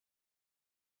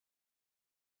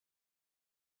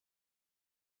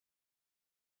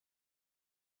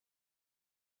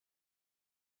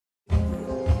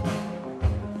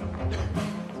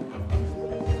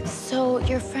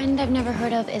Your friend I've never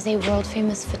heard of is a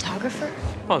world-famous photographer?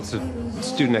 Oh, it's a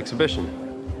student exhibition.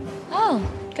 Oh,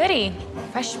 goody.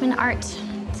 Freshman art,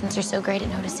 since you're so great at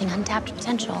noticing untapped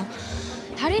potential.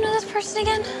 How do you know this person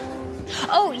again?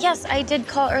 Oh, yes, I did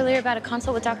call earlier about a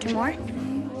consult with Dr. Moore.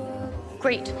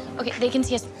 Great. Okay, they can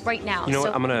see us right now. You know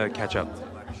what? I'm gonna catch up.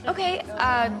 Okay,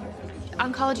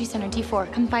 Oncology Center,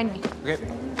 D4. Come find me. Okay.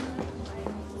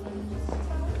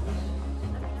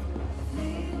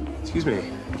 Excuse me,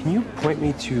 can you point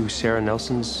me to Sarah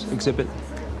Nelson's exhibit?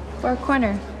 Far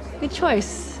corner. Good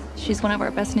choice. She's one of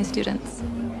our best new students.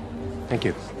 Thank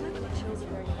you.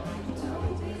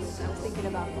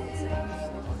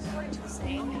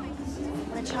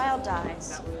 When a child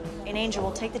dies, an angel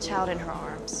will take the child in her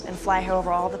arms and fly her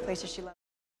over all the places she loves.